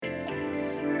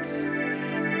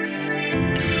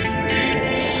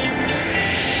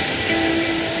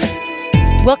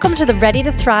Welcome to the Ready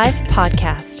to Thrive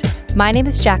podcast. My name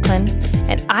is Jacqueline,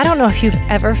 and I don't know if you've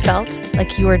ever felt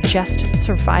like you are just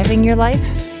surviving your life.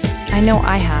 I know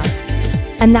I have,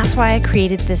 and that's why I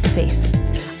created this space.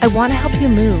 I want to help you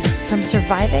move from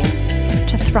surviving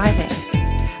to thriving.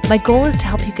 My goal is to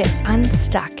help you get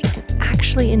unstuck and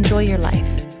actually enjoy your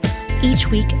life. Each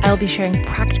week, I'll be sharing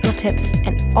practical tips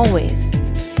and always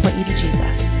point you to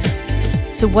Jesus.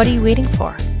 So what are you waiting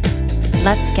for?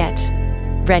 Let's get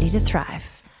ready to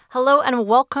thrive. Hello and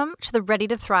welcome to the Ready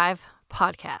to Thrive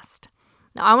podcast.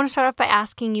 Now, I want to start off by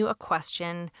asking you a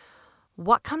question.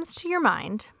 What comes to your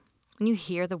mind when you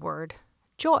hear the word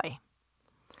joy?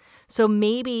 So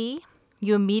maybe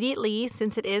you immediately,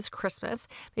 since it is Christmas,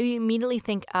 maybe you immediately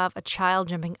think of a child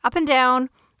jumping up and down,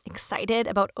 excited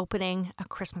about opening a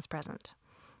Christmas present.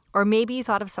 Or maybe you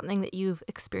thought of something that you've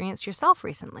experienced yourself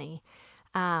recently.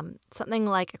 Something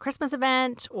like a Christmas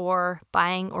event or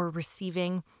buying or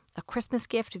receiving a Christmas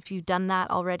gift if you've done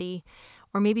that already,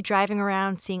 or maybe driving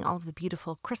around seeing all of the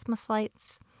beautiful Christmas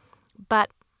lights.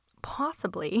 But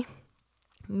possibly,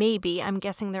 maybe, I'm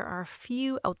guessing there are a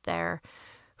few out there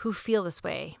who feel this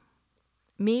way.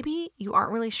 Maybe you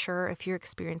aren't really sure if you're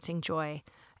experiencing joy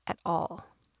at all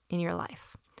in your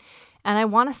life. And I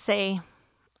want to say,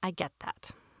 I get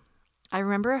that. I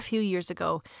remember a few years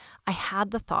ago, I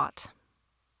had the thought,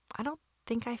 I don't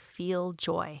think I feel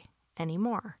joy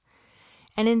anymore.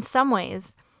 And in some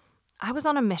ways, I was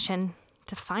on a mission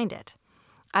to find it.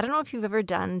 I don't know if you've ever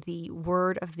done the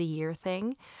word of the year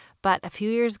thing, but a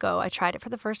few years ago, I tried it for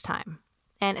the first time.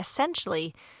 And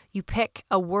essentially, you pick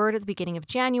a word at the beginning of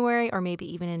January or maybe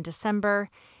even in December,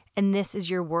 and this is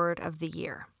your word of the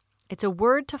year. It's a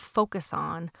word to focus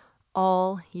on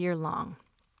all year long.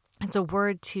 It's a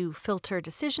word to filter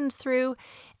decisions through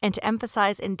and to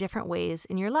emphasize in different ways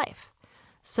in your life.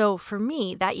 So for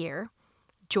me, that year,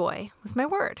 joy was my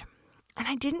word. And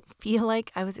I didn't feel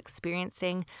like I was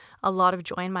experiencing a lot of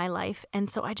joy in my life. And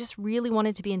so I just really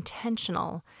wanted to be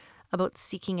intentional about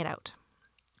seeking it out.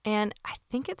 And I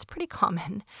think it's pretty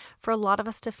common for a lot of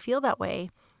us to feel that way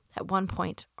at one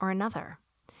point or another.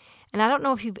 And I don't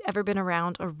know if you've ever been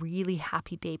around a really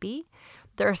happy baby.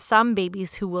 There are some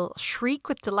babies who will shriek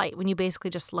with delight when you basically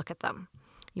just look at them.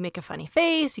 You make a funny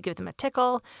face, you give them a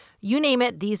tickle, you name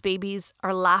it, these babies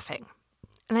are laughing.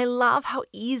 And I love how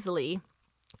easily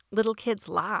little kids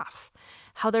laugh,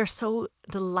 how they're so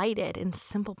delighted in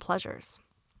simple pleasures.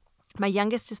 My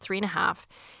youngest is 3.5,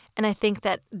 and I think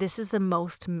that this is the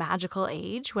most magical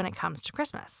age when it comes to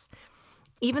Christmas.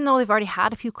 Even though they've already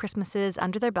had a few Christmases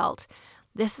under their belt,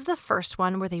 this is the first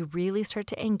one where they really start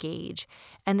to engage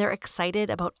and they're excited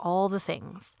about all the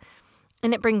things.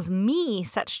 And it brings me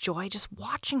such joy just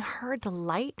watching her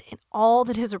delight in all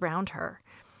that is around her.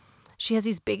 She has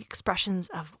these big expressions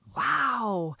of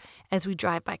wow as we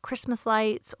drive by Christmas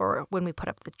lights or when we put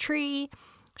up the tree.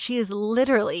 She is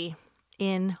literally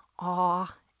in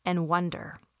awe and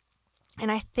wonder.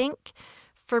 And I think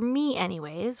for me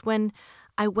anyways, when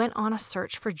I went on a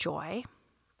search for joy,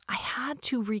 I had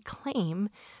to reclaim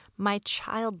my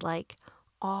childlike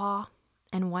awe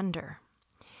and wonder.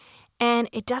 And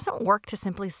it doesn't work to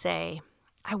simply say,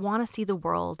 I want to see the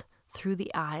world through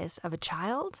the eyes of a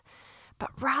child,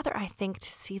 but rather I think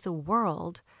to see the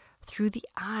world through the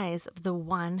eyes of the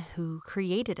one who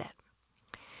created it.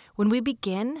 When we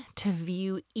begin to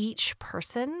view each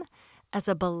person as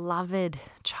a beloved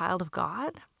child of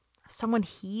God, someone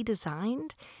He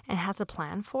designed and has a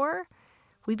plan for,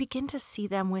 we begin to see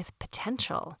them with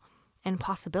potential and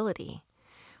possibility.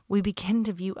 We begin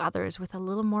to view others with a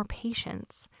little more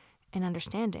patience and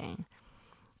understanding.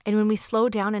 And when we slow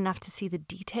down enough to see the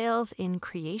details in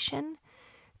creation,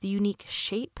 the unique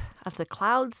shape of the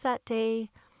clouds that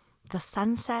day, the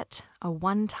sunset, a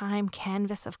one-time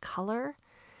canvas of color,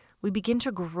 we begin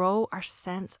to grow our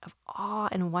sense of awe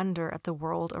and wonder at the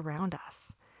world around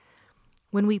us.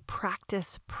 When we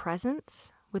practice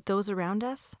presence with those around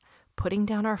us, putting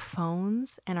down our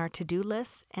phones and our to-do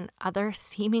lists and other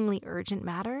seemingly urgent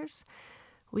matters,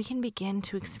 we can begin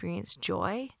to experience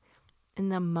joy in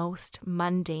the most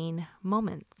mundane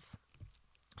moments.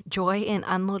 Joy in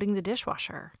unloading the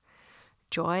dishwasher,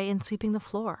 joy in sweeping the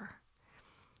floor,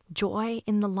 joy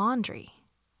in the laundry.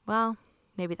 Well,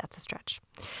 maybe that's a stretch.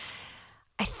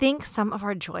 I think some of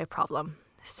our joy problem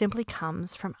simply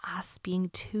comes from us being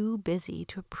too busy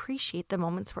to appreciate the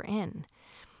moments we're in.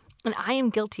 And I am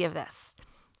guilty of this,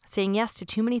 saying yes to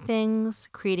too many things,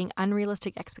 creating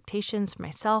unrealistic expectations for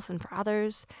myself and for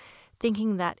others,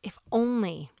 thinking that if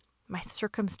only my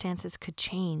circumstances could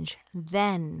change,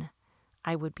 then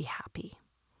I would be happy.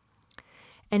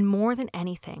 And more than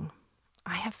anything,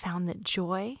 I have found that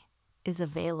joy is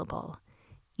available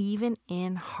even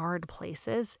in hard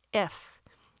places if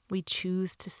we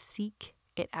choose to seek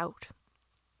it out.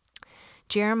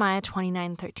 Jeremiah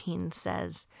 29:13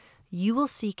 says, "You will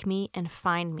seek me and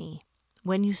find me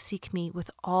when you seek me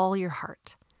with all your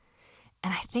heart."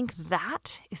 And I think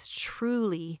that is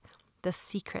truly the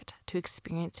secret to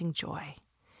experiencing joy,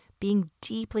 being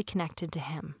deeply connected to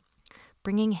Him,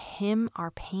 bringing Him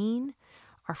our pain,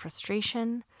 our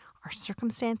frustration, our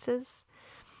circumstances.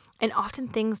 And often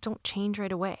things don't change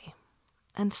right away.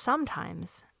 And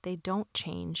sometimes they don't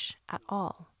change at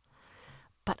all.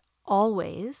 But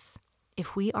always,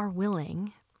 if we are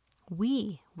willing,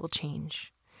 we will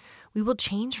change. We will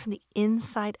change from the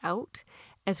inside out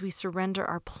as we surrender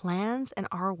our plans and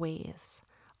our ways,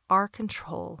 our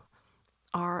control,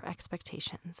 our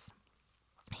expectations.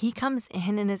 He comes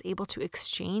in and is able to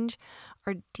exchange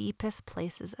our deepest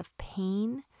places of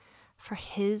pain for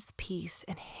His peace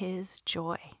and His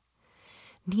joy.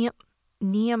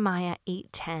 Nehemiah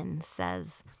 8:10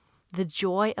 says, "The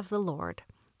joy of the Lord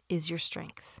is your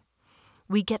strength."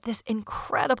 We get this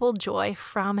incredible joy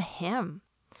from Him.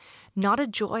 Not a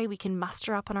joy we can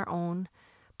muster up on our own,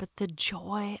 but the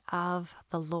joy of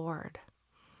the Lord.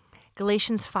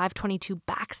 Galatians 5:22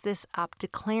 backs this up,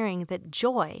 declaring that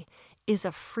joy is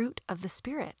a fruit of the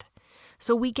Spirit.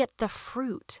 So we get the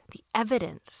fruit, the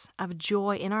evidence of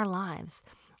joy in our lives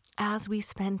as we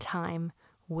spend time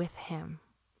with Him.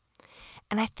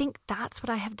 And I think that's what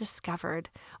I have discovered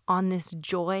on this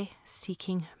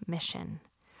joy-seeking mission.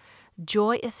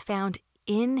 Joy is found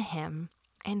in Him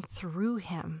and through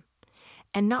Him,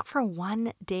 and not for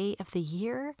one day of the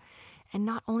year, and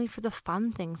not only for the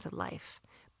fun things of life,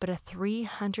 but a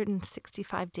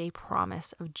 365-day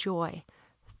promise of joy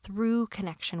through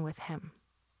connection with Him.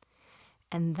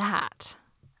 And that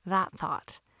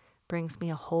thought brings me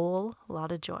a whole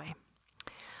lot of joy.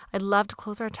 I'd love to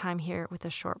close our time here with a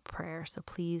short prayer, so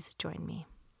please join me.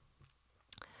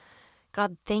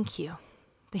 God, thank you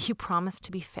that you promise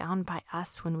to be found by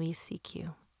us when we seek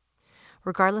you,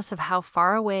 regardless of how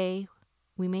far away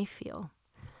we may feel,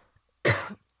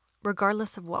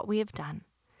 regardless of what we have done,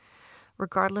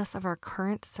 regardless of our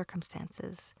current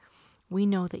circumstances. We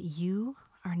know that you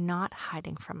are not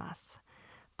hiding from us,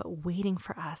 but waiting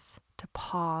for us to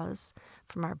pause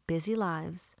from our busy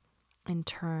lives and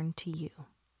turn to you.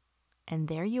 And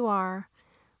there you are,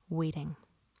 waiting,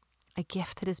 a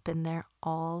gift that has been there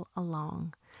all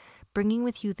along, bringing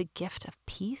with you the gift of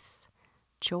peace,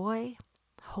 joy,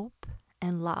 hope,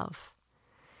 and love.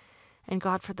 And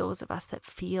God, for those of us that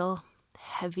feel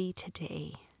heavy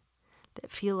today,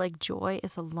 that feel like joy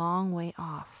is a long way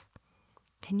off,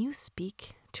 can you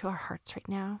speak to our hearts right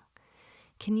now?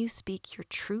 Can you speak your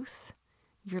truth,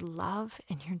 your love,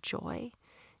 and your joy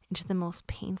into the most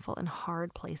painful and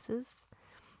hard places?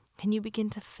 Can you begin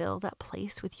to fill that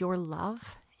place with your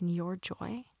love and your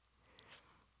joy?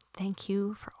 Thank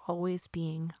you for always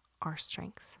being our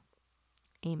strength.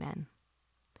 Amen.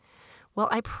 Well,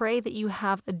 I pray that you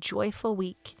have a joyful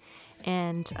week,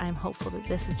 and I'm hopeful that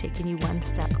this has taken you one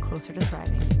step closer to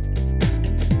thriving.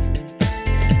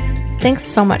 Thanks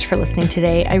so much for listening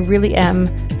today. I really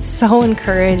am so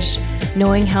encouraged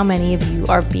knowing how many of you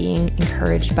are being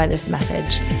encouraged by this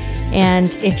message.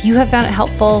 And if you have found it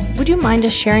helpful, would you mind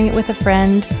just sharing it with a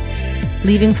friend,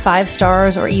 leaving 5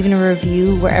 stars or even a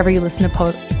review wherever you listen to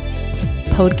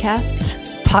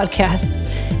podcasts,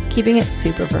 keeping it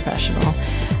super professional.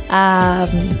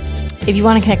 If you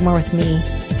want to connect more with me,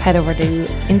 head over to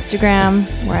Instagram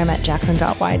where I'm at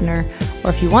Jacqueline.Widener, or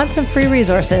if you want some free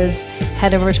resources,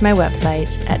 head over to my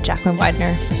website at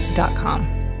JacquelineWidener.com.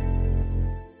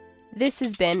 This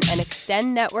has been an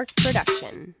Extend Network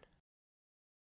production.